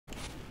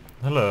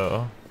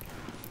Hello.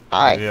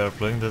 Hi. We are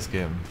playing this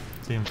game.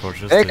 Team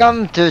Fortress 2.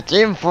 Welcome to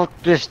Team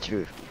Fortress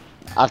 2.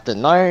 After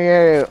 9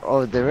 years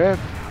of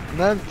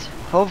development,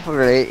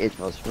 hopefully it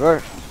was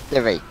worth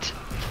the wait.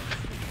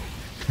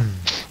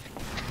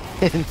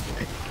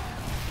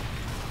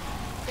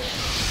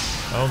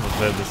 I only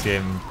played this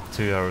game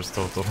 2 hours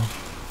total.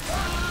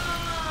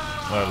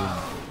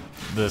 Well,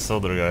 this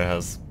other guy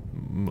has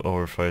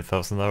over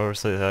 5,000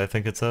 hours, I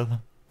think it said.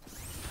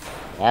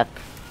 Yep.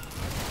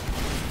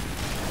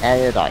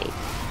 And you die.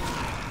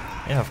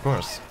 Yeah, of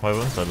course. Why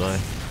wouldn't I die?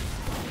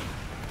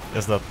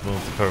 Is that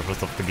not the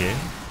purpose of the game?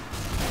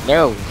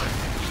 No.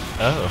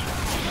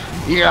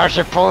 Oh. You are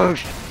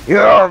supposed...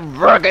 You're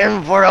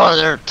working for the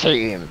other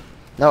team.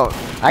 No,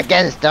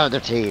 against the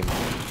other team.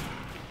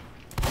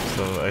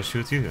 So I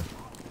shoot you.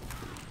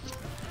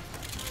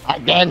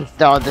 Against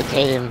the other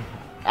team.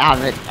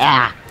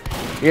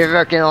 You're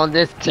working on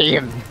this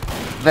team.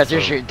 But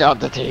you shoot the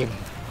other team.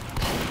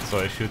 So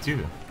I shoot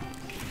you.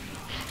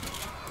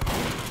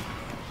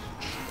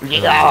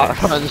 We are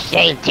on the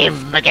same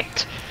team,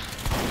 maggot.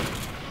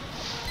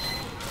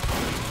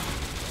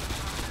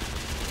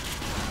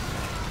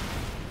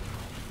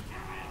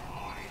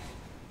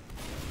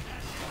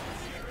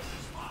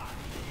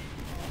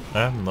 I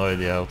have no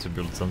idea how to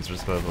build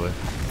sensors, by the way.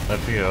 I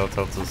figured out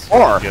how to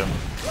Four. again.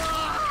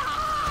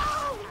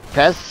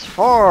 Press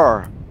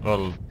 4.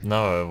 Well,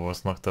 now I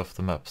was knocked off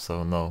the map,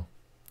 so no.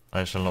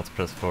 I shall not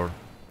press 4.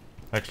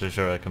 Actually,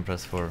 sure, I can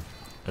press 4.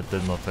 It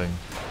did nothing.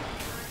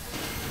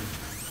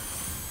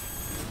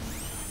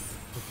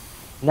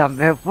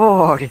 Number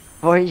 4.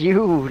 For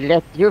you,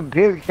 let you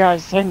build a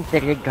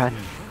sentry gun.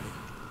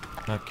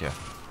 Okay.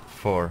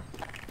 4.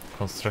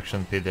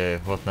 Construction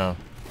PDA. What now?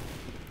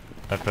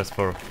 I press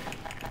 4.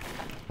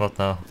 What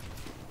now?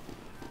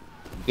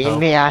 Give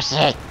me a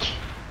sec.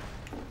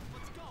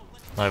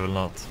 I will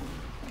not.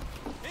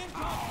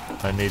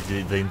 I need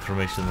the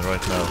information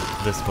right now.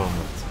 This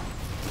moment.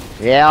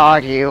 Where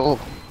are you?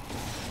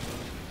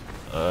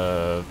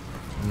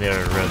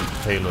 Near red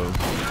payload.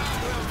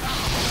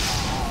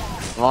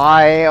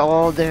 Why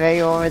all the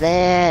way over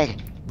there?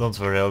 Don't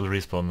worry, I'll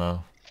respawn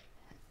now.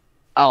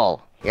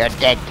 Oh, you're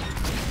dead.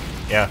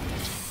 Yeah,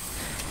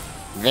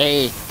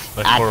 Wait.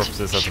 my corpse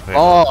is at the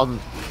payload.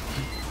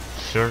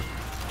 Sure.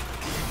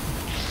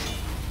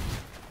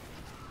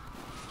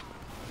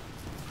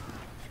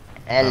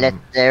 And let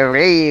the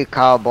real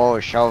cowboy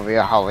show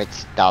you how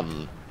it's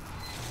done.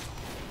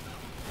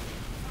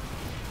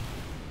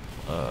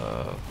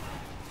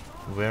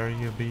 Where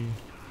you be?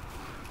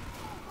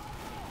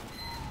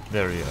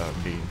 There you are,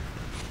 B.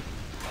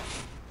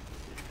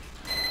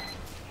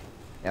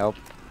 Nope.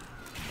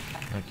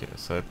 Okay,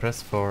 so I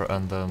press 4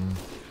 and then...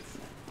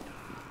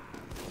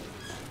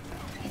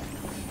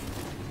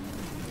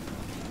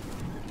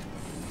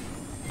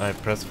 I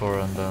press 4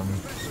 and then...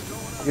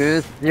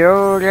 Use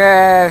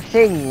your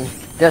thing.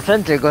 The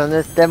sentry gun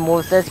is the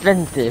most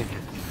expensive.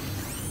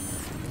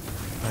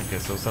 Okay,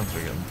 so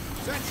sentry gun.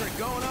 Sentry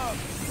going up.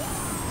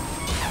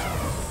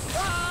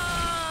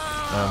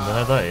 And then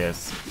I die,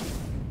 yes.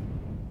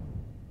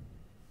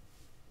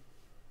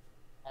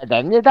 And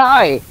then you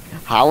die.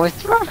 How it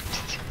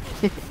works.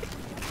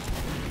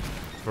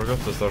 Forgot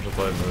to start the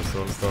timer,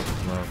 so I'll start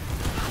it now.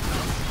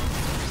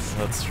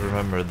 Let's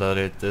remember that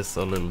it is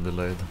a little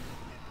delayed.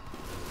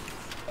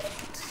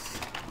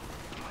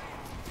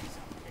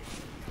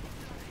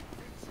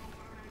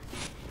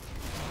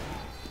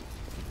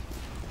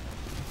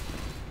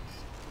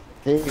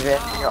 See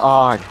where you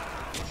are.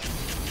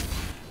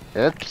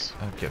 Oops.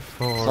 Okay,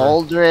 4.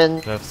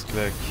 Soldering. Left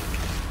click.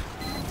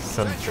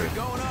 Sentry.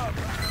 Going up.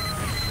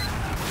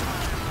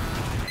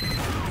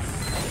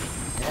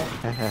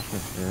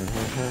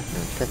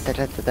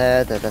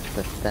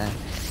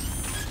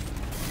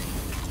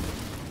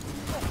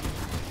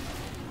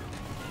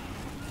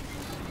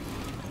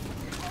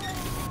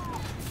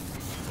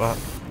 What?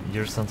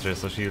 Your sentry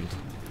is a shield.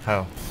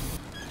 How?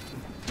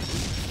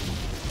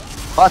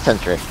 What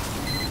sentry?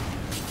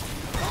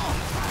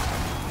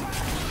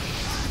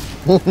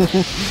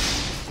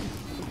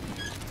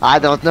 I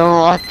don't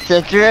know what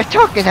sentry you're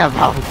talking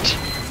about.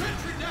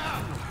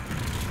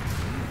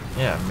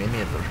 Yeah, me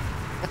neither.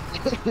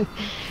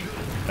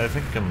 I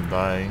think I'm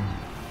dying.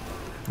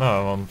 No,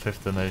 I'm on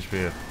 15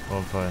 HP.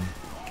 All fine.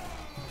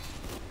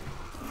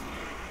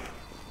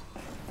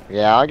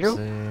 Where are you?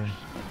 See.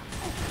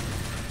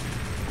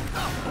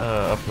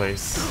 A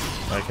place.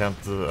 I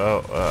can't.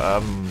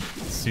 I'm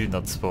soon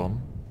at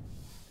spawn.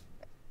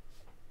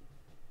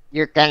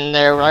 You can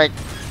right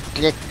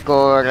click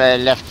or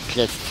left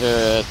click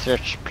to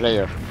search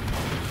player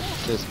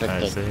to I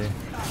spectate. see.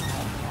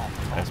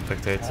 I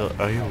spectator.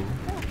 Are you?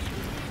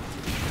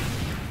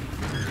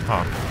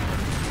 Huh.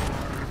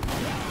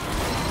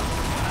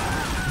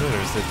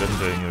 Where is it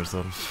enjoying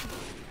yourself?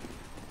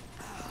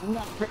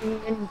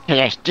 Nothing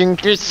interesting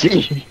to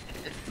see.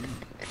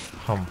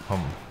 Hum.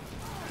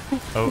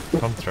 Oh,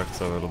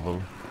 contracts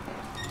available.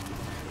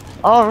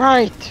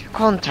 Alright,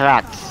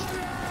 contracts.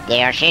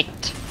 They are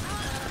shit.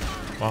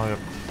 Oh, yep.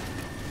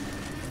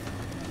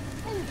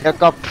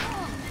 Look up.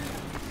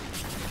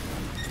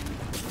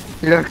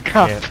 Look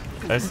up. Yeah,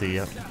 I see,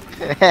 yeah.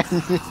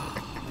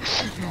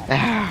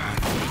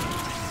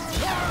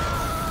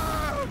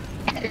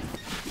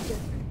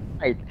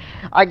 Right.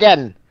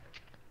 Again.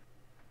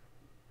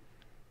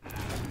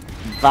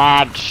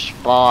 Badge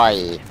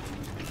boy.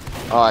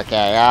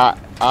 Okay,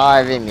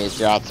 I will miss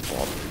you at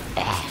spawn.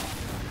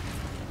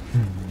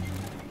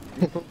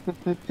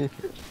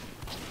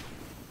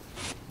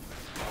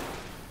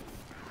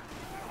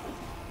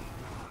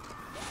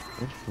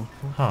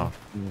 Huh.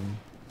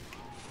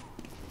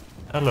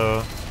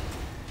 Hello.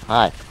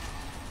 Hi.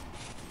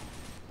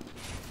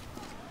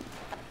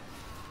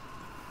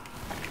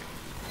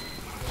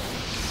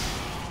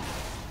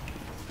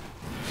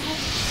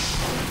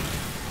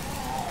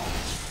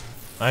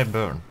 I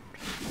burn.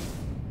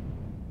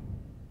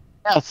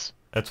 Yes.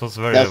 It was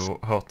very Yes.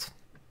 hot.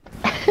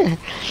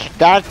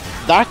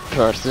 that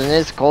person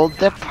is called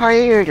the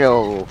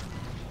Pyro.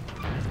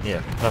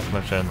 Yeah, that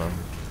much I know.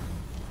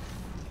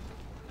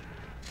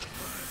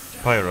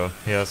 Pyro,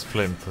 he has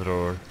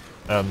flamethrower.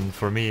 And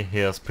for me, he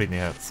has pretty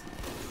hats.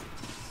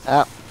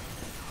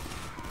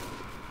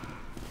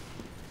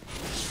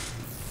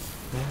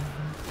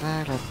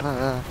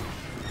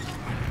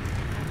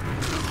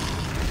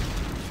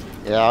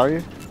 Yeah, are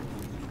you?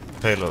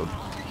 Payload.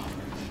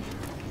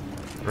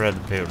 Red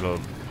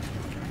payload.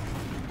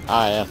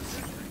 Ah,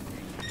 yes.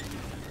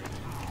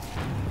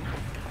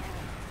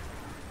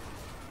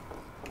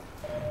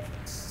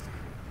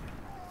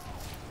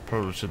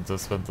 Probably shouldn't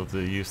have spent that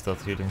to use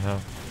that healing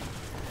hand.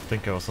 I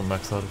think I was on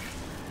max health.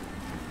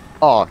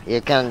 Oh,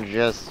 you can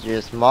just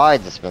use my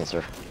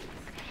dispenser.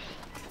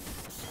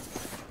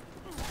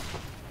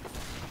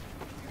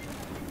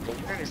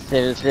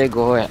 Seriously,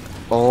 go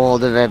all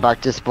the way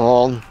back to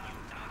spawn.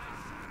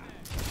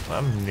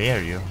 I'm near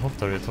you.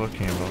 What are you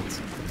talking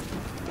about?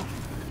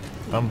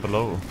 I'm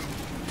below.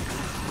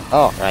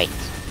 Oh, right.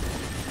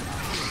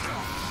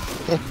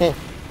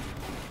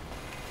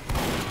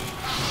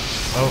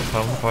 Oh,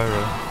 found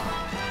Pyro.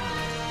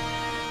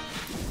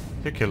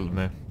 He killed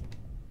me.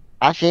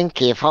 I think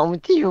he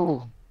found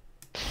you.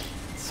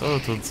 So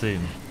it would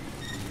seem.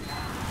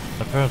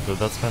 Apparently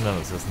that's my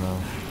nemesis now.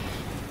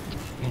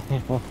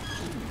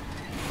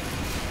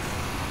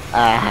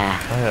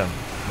 Ah, I am.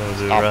 Now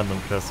do Stop. random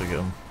class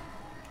again.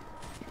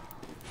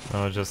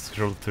 Now I just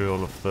scroll through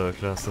all of the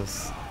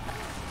classes.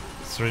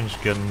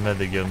 Syringe gun,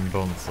 medigun,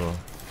 bonzo.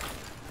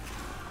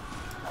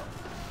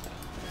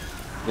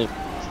 the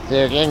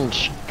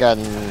syringe gun,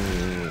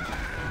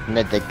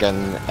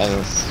 medigun,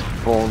 and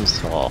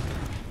sponsor.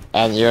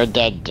 And you're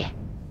dead.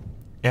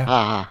 Yeah.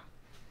 Ah.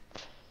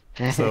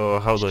 So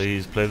how do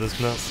you play this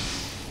class?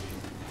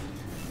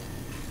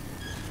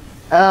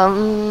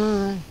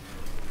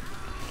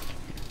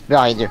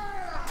 Behind you.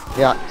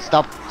 Yeah,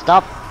 stop,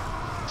 stop,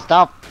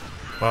 stop.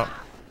 Well,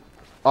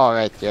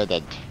 Alright, you're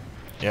dead.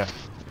 yeah.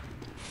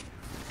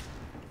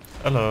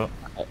 Hello.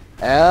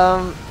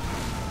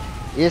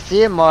 You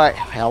see my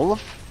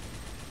health?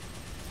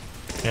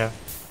 Yeah.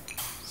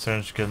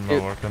 Syringe gun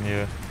will work on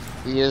you.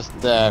 Use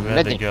the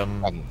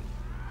Medigun. medigun.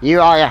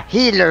 You are a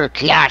healer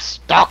class,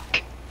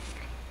 Doc.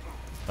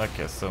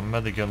 Okay, so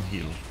medigun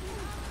heal.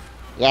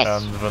 Yes.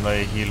 And when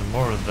I heal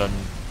more than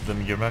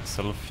your max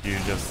health, you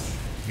just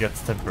get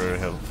temporary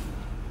health.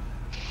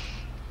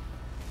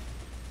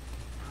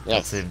 It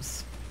Yes.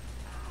 seems.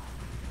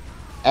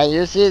 And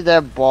you see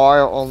the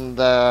bar on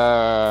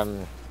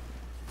the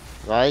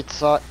right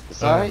side?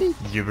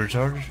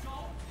 Ubercharge?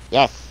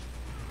 Yes.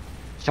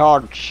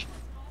 Charge.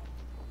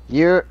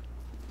 You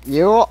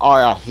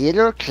are a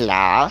healer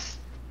class,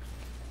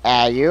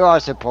 and you are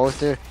supposed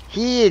to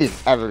heal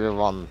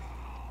everyone.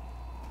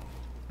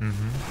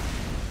 Mm-hmm.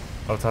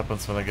 What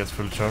happens when I get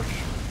full charge?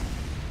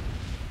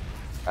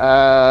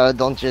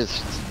 Don't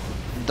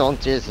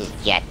use it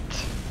yet.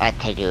 I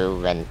tell you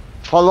when.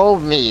 Follow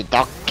me,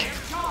 Doc.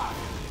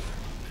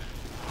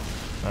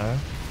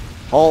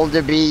 Hold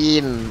the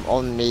beam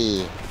on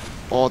me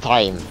all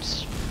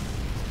times.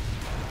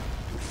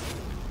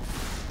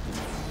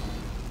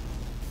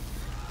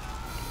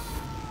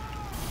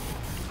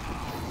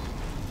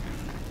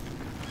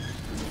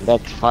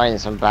 Let's find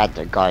some bad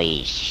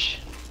guys.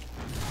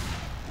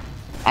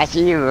 I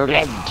see you,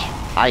 red.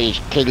 I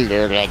kill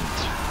you, red.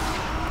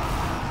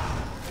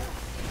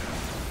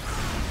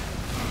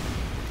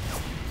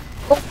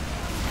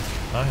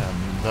 I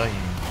am dying.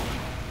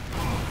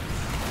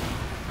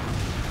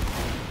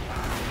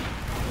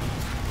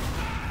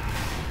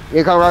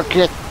 You can rock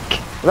click,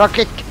 rock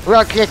click,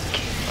 rock click.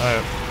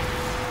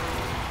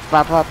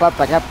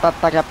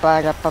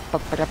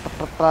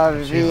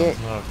 Achievement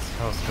locked.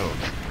 House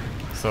code.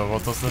 So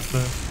what does this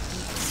do?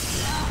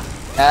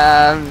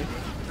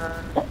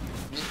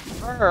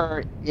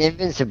 You're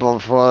invincible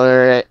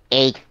for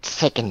 8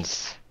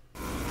 seconds.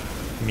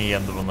 Me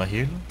and the one I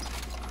heal?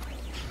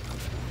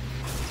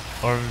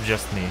 Or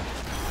just me?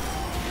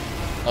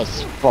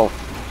 It's both.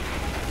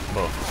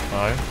 Both.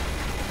 Aye.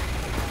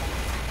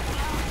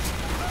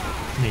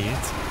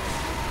 Neat.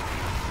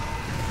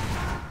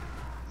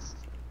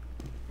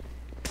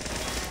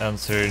 And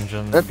syringe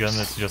and gun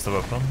is just a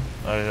weapon,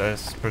 I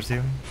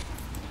presume?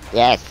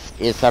 Yes,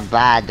 it's a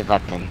bad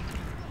weapon.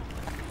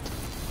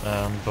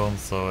 And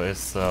Bonzo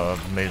is a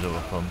melee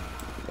weapon.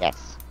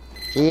 Yes.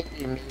 Heal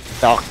me,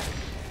 Doc.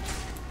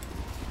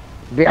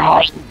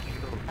 Behind!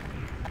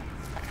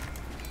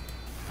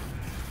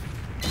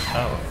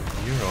 Oh,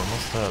 you're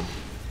almost dead.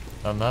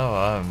 And now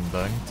I'm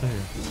dying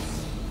too.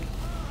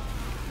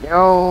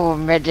 No,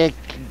 medic,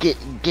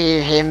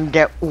 give him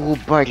the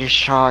Uber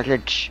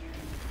charge.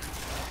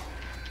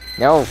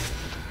 No.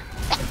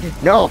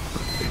 No!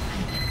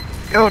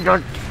 No,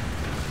 don't.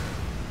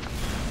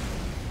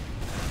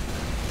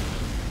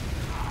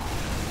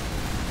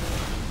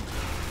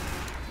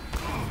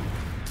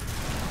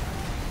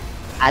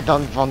 I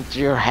don't want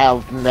your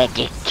help,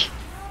 medic.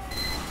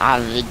 I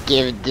will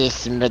give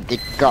this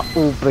medic a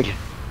Uber.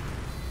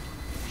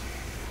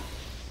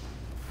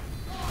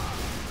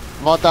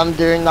 What I'm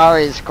doing now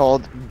is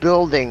called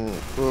building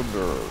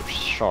Uber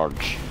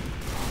charge.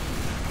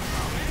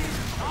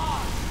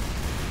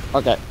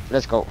 Okay,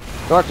 let's go.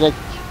 Door click.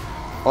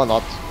 Or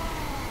not.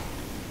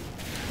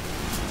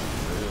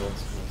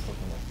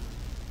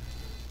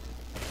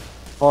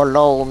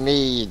 Follow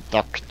me,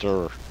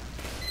 doctor.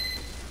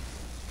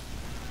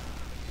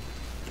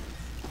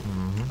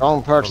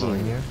 Wrong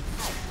person.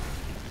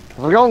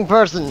 Wrong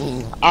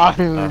person. I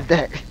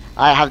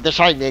have the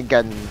shiny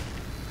gun.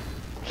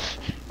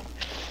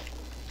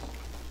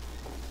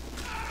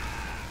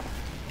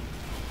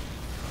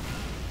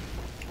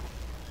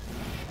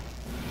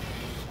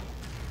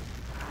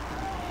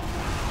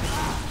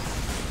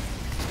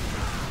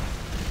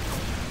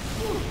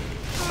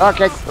 Door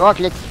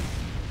click.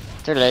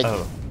 Too late.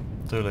 Oh,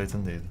 too late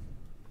indeed.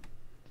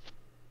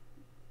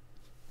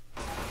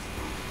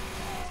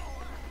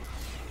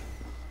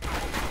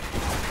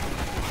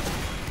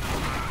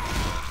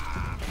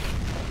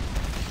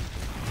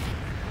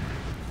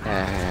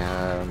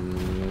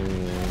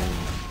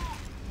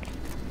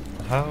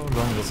 How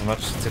long does a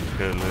match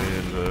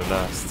typically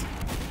last?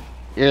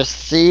 You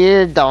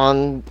see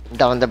down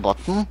the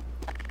bottom,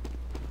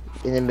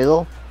 in the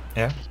middle.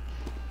 Yeah.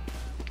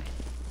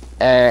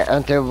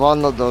 Until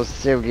one of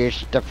those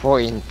reach the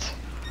point.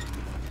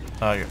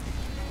 Ah, yeah.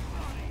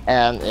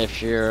 And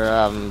if you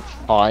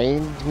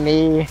find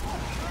me,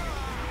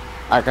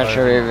 I can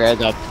show you where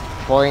that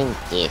point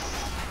is.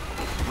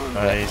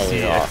 I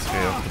see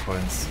X-ray of the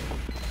points.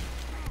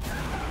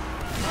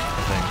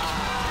 I think.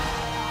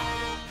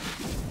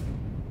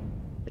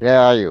 Where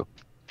are you?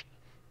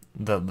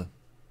 Dead.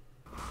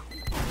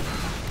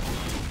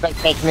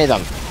 Take me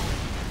then.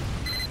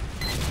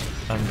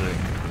 I'm doing.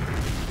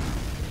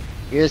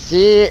 You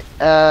see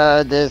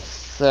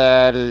this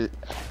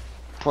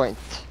point.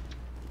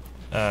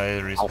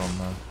 I respawn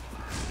now.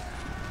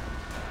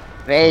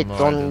 Wait No, I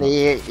on did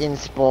me in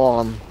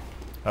spawn.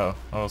 Oh,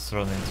 I was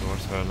running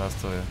towards where I last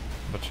saw you.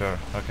 But sure,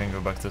 I can go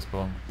back to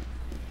spawn.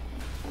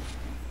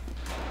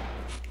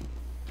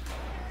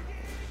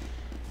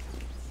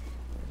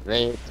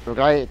 Wait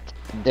right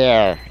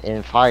there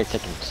in 5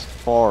 seconds.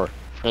 4,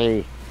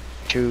 3,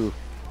 2,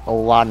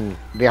 1.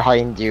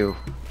 Behind you.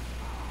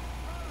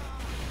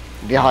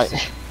 Behind.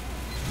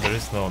 There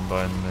is no one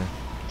behind me.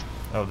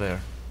 Oh,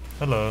 there.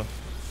 Hello.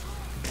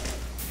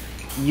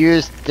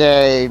 Use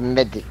the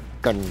medic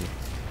gun.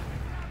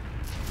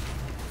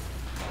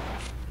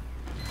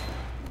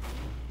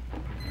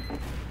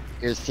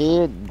 You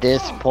see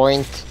this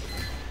point?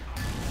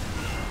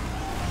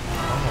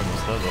 I'm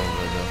almost dead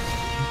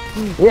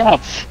already.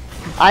 Yes,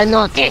 I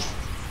noticed.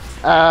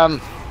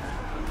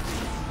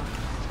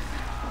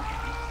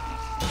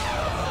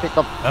 Pick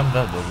up. I'm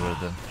dead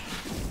already.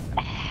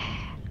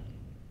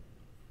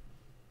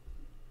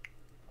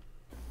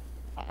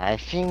 I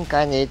think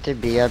I need to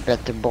be a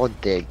better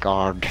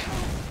bodyguard. I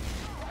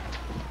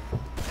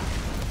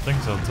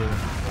think so too.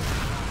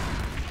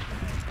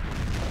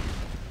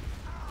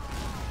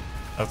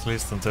 At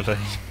least until I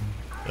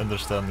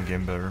understand the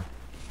game better.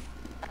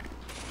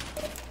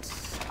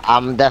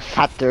 I'm the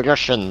fat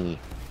Russian.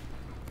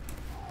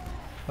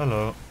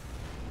 Hello.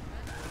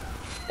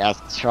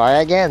 Let's try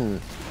again.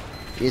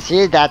 You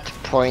see that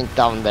point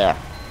down there?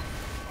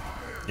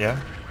 Yeah?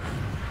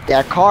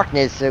 The cart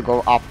needs to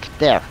go up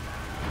there.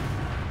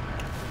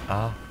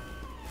 Ah.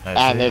 I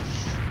And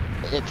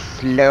see. it's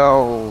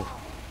slow.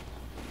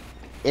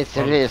 It's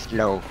Well- really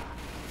slow.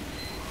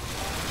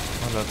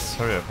 Well, let's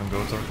hurry up and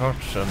go to our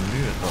couch and do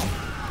it then.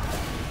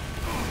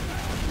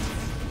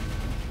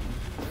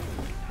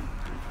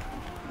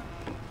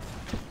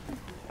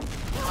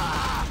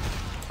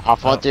 I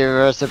thought you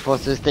were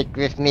supposed to stick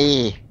with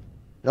me,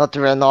 not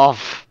run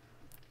off.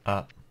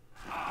 Ah.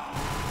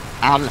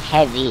 I'm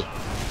heavy.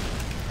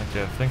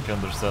 Okay, I think I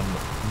understand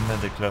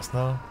medic class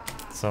now.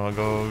 So I'll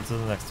go to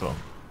the next one.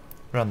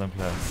 Random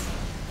class.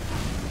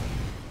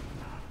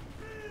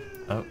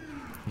 Oh.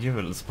 You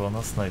will spawn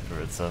a sniper,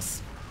 it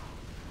says.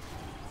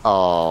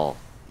 Oh,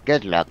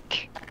 good luck.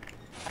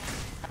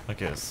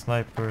 Okay,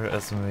 sniper,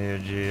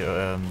 SMG,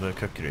 and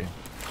cookery.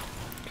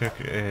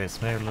 Cookery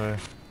is melee.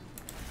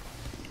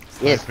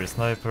 Yes. Sniper is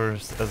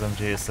snipers,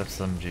 SMG is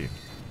SMG.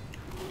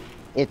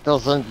 It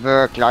doesn't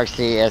work like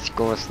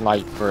CSGO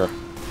Sniper.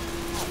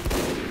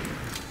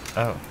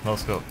 Oh, no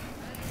scope.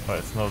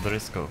 Right, no, there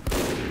is scope.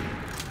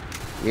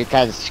 You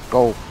can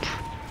scope,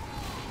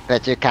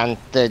 but you can't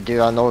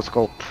do a no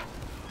scope.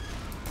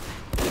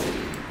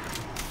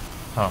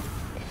 Huh.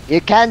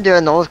 You can do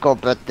a no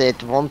scope, but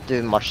it won't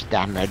do much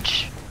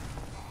damage.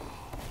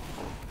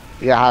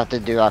 You have to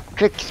do a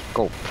quick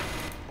scope.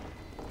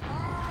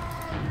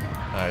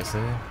 I see.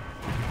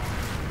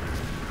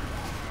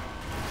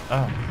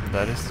 Oh,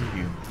 that is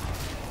you.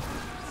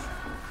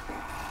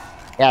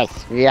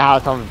 Yes, we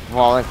have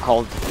someone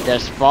called the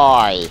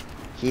Spy.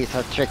 He's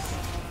a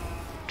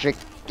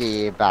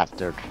tricky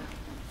bastard.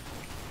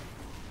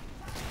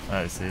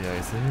 I see,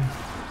 I see.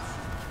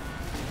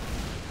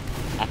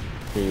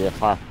 See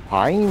if I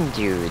find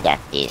you, that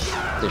is,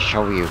 to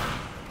show you.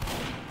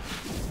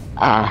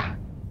 Ah,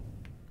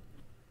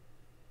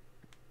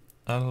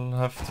 I'll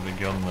have to be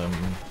gone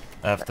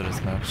after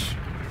this match.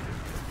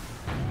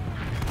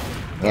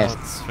 yes.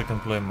 But we can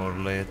play more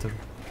later.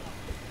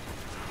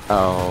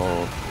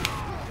 Oh,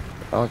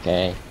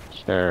 okay,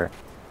 sure.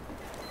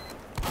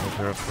 If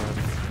you're up for it.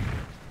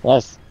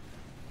 Yes.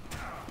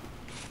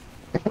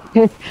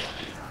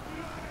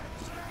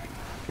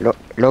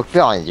 Look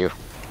behind you.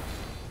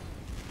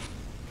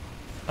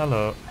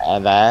 Hello.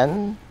 And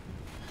then...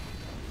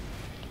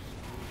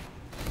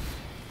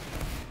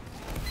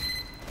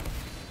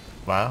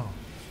 Wow.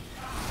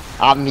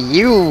 I'm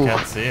you!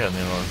 Can't see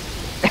anymore.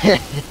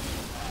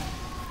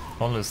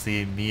 Only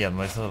see me and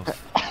myself.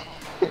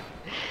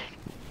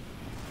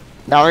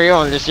 Now you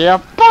only see a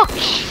box!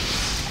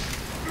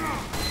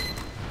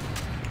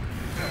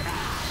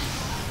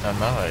 And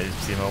now I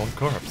see my own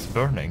corpse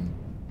burning.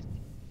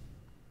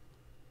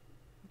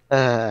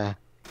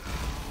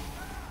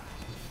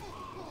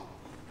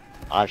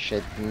 I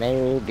should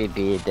maybe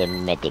be the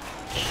medic.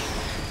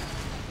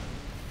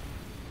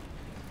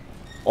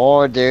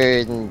 Or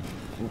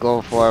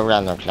go for a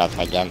random class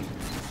again.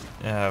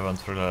 Yeah, I went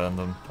for the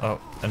random. Oh,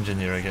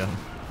 engineer again.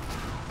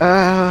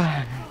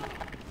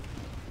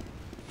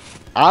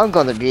 I'm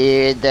gonna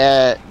be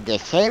the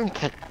same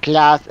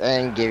class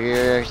and give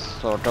you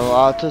sort of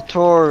a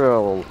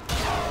tutorial.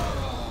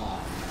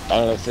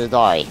 Unless you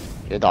die.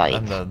 You died.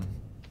 I'm dead.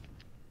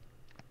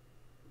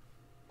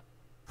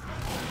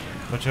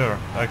 But sure,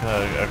 I can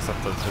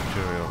accept that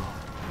tutorial.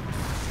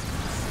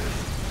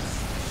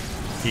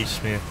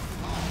 Teach me.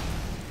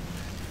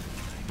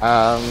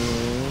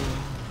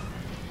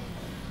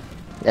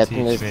 Let Teach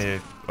me... me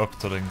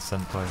Octoling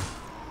Senpai.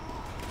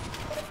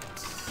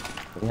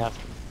 Yeah.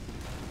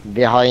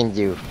 Behind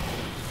you.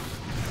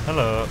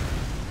 Hello.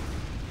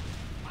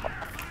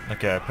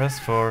 Okay, I press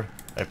 4,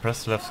 I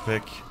press left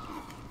click.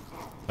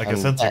 Okay,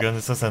 sentry gun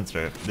is a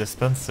sentry.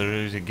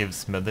 Dispenser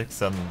gives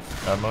medics and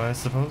ammo, I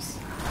suppose?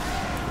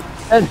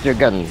 Sentry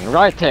gun,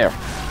 right here.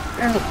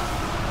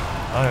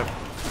 Oh, yeah.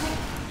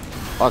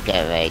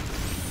 Okay, wait.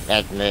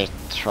 Let me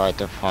try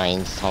to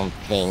find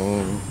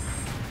something.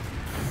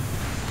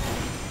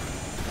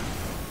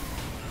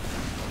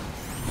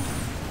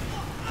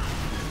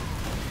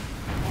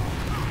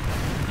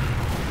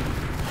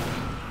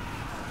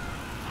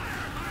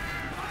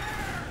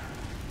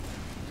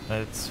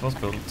 It was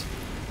built.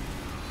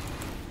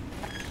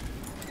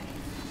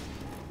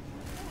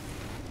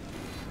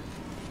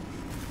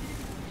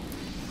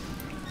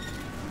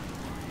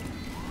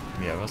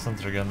 Yeah, what's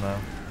sentry gun now?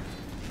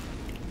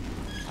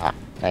 Ah,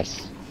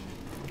 nice.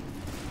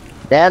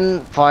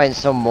 Then find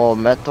some more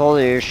metal.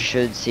 You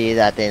should see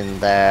that in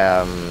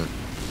the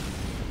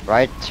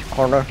right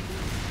corner.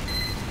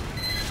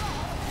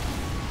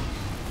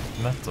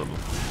 Metal.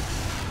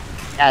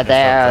 Yeah, Is that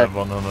there.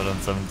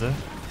 170?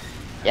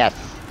 Yes.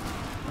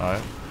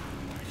 Alright.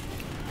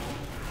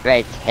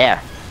 Right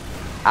here.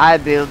 I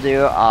build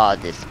you a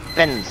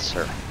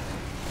dispenser.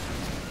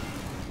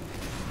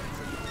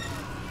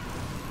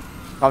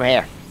 Come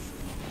here.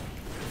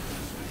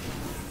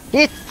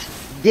 Hit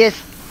this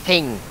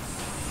thing.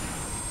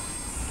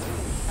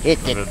 Hit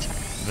it.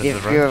 With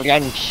If the you wrench?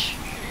 wrench.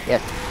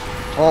 Yes.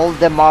 Hold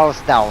the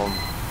mouse down.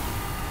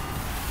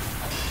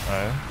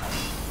 Alright.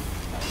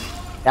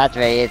 That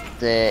way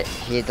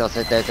he does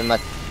it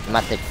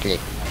automatically.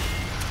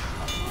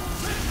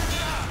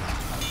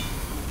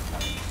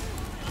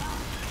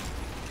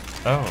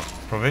 Oh,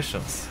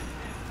 provisions.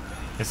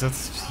 Is it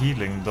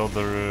healing the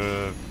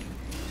other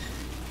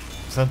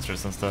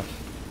sentries and stuff?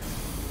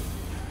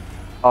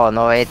 Oh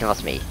no, it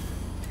was me.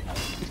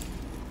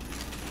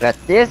 But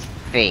this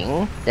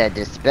thing, the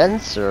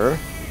dispenser,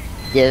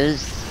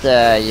 gives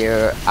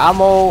you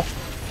ammo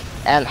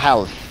and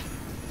health.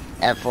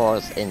 And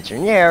for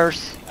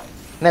engineers,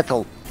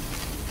 metal.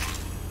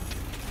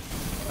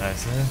 I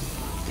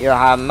see. You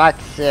have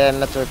max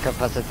metal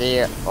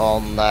capacity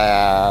on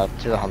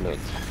 200.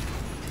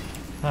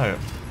 Oh yeah.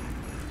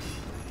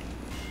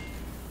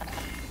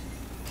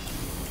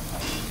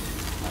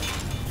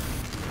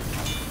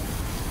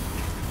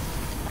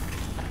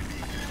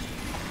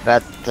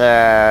 But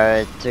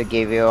to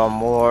give you a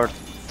more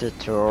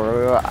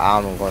tutorial,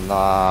 I'm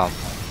gonna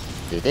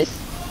do this.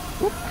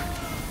 Whoop.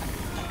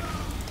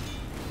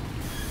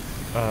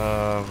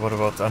 What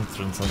about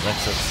entrance and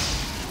exits?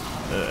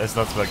 Is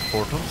that like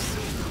portals?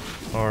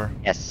 Or...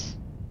 Yes.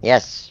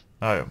 Yes.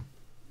 I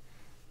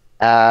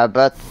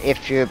But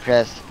if you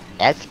press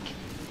ESC,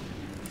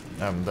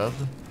 am dead,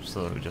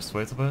 so just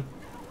wait a bit.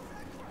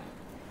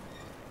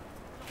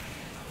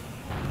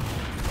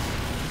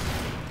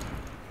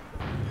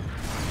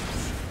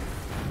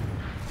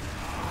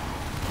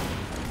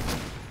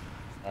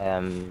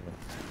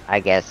 I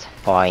guess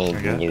find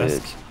Okay,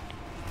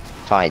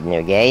 ask.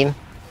 new game.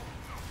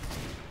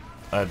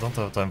 I don't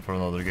have time for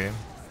another game.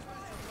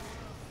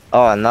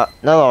 Oh no,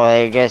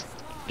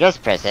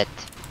 just press it.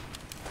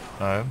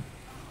 I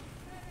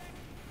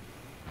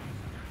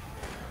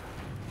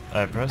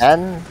pressed.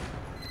 Then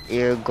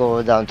you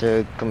go down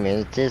to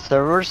community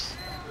servers,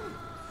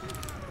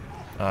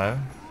 I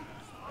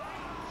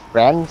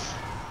friends,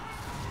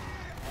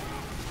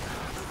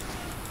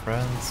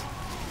 friends.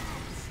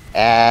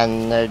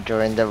 and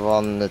join the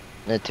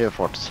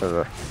 1-2-4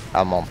 server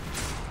I'm on.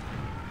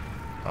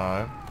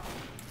 I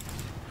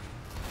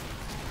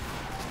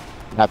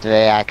That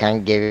way I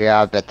can give you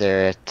a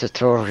better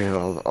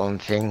tutorial on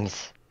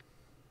things.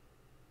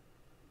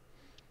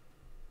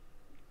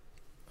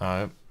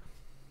 I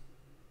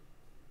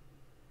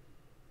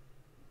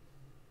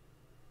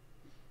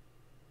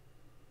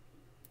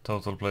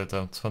total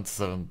playtime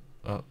 27.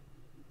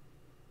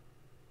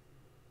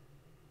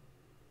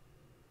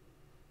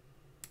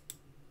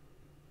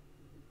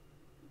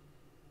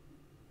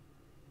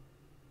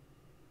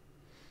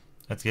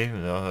 It gave me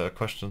a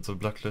question to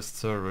blacklist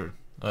server.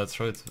 That's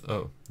right.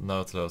 Oh,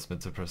 now it allows me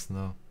to press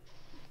no.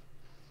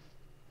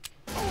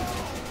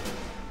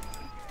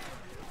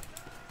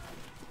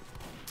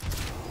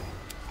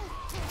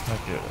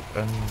 Okay,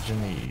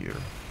 engineer.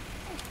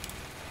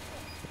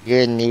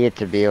 You need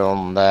to be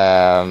on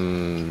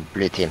the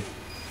blue team.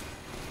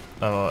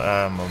 Oh,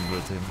 I'm on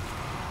blue team.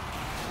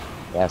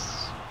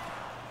 Yes.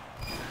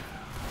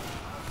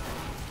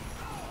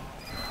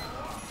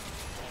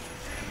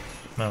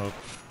 Now,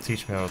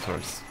 teach me how it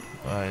works.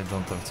 I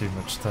don't have too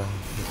much time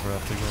before I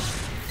have to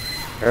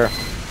Sure.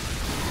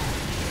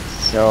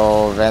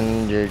 So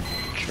when you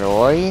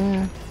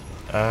join, go.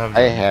 I have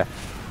are you joined. here?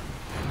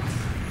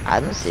 I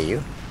don't see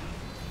you.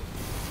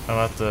 I'm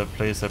at the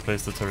place I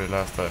placed the turret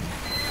last time,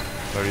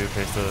 where you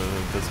placed the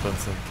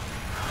dispenser.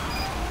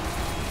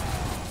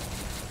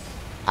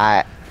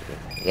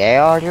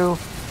 Yeah, are you?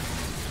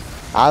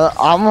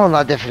 I'm on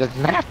a different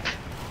map.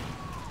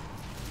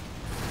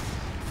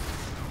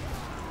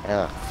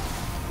 Ugh.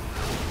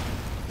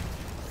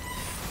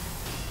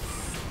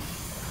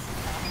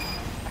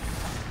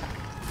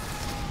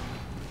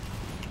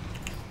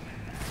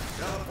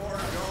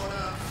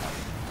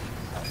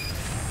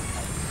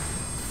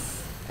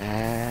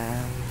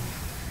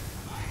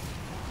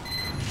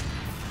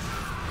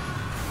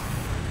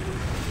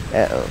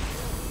 Uh-oh.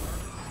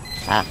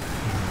 Ah.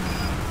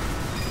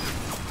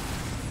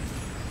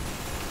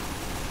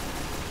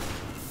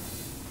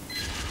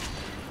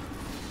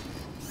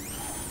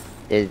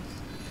 You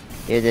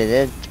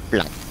didn't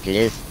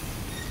blacklist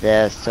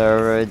the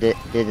server,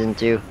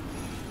 didn't you?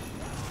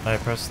 I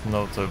pressed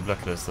no to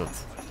blacklist it.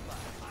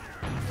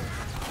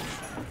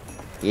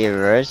 You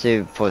were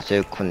supposed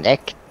to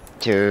connect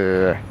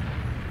to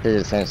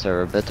the same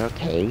server, but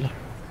okay.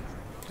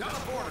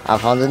 I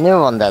found a new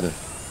one then.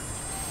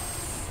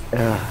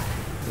 Ugh,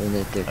 you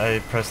need to... I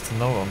pressed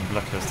no on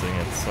blacklisting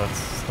it, so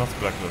it's not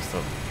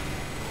blacklisted.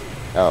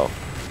 Oh.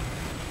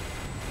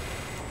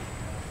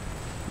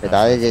 But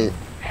That's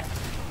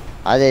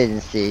I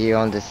didn't see you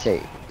on the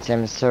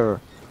same server.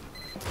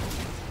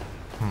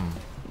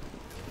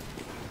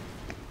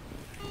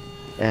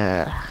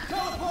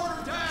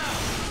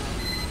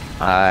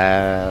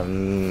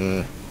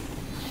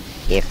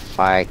 If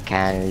I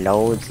can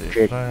load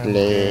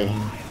quickly.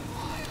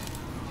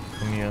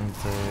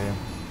 Community,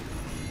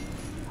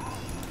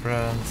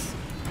 friends,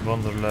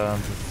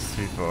 Wonderland,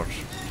 Street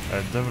Arch.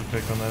 I double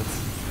click on it.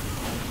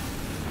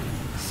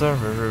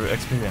 Server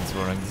experience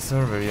warning. The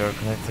server you are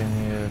connecting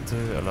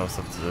to allows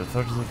up to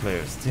 32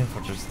 players. Team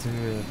Fortress 2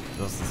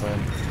 was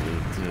designed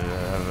to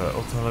have an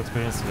optimal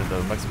experience with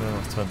a maximum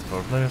of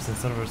 24 players. In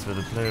servers with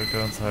a player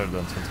count higher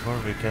than 24,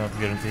 we cannot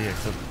guarantee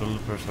acceptable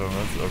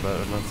performance or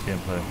balanced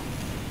gameplay.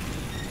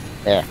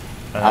 There.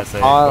 And I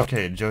say,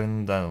 okay,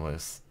 join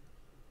Dynamite.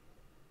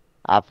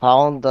 I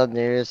found a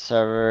new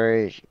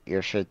server.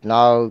 You should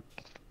now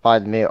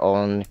find me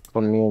on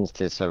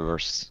community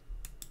servers.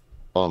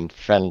 On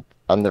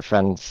under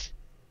friends.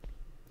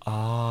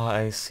 Ah,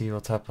 I see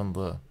what happened.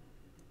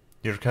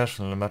 Your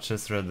casual match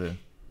is ready.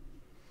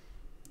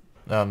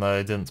 And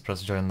I didn't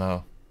press join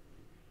now.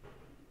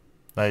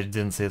 I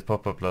didn't see it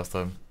pop up last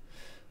time.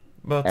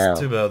 But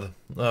too bad.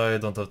 I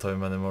don't have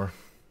time anymore.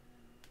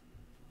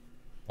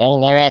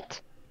 Dang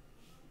it!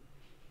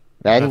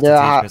 You have to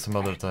teach me some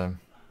other time.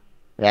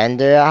 When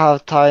do you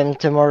have time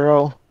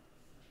tomorrow?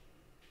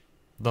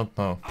 Don't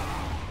know.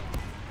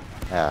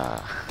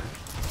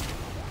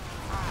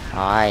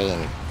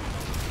 Fine.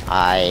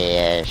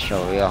 I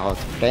show you how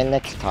to play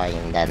next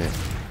time then.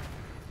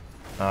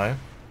 Aye.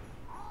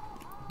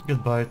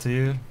 Goodbye to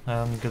you,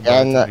 and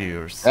goodbye to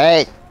viewers.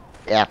 Wait.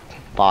 Yep.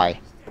 Bye.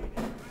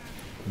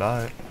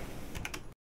 Bye.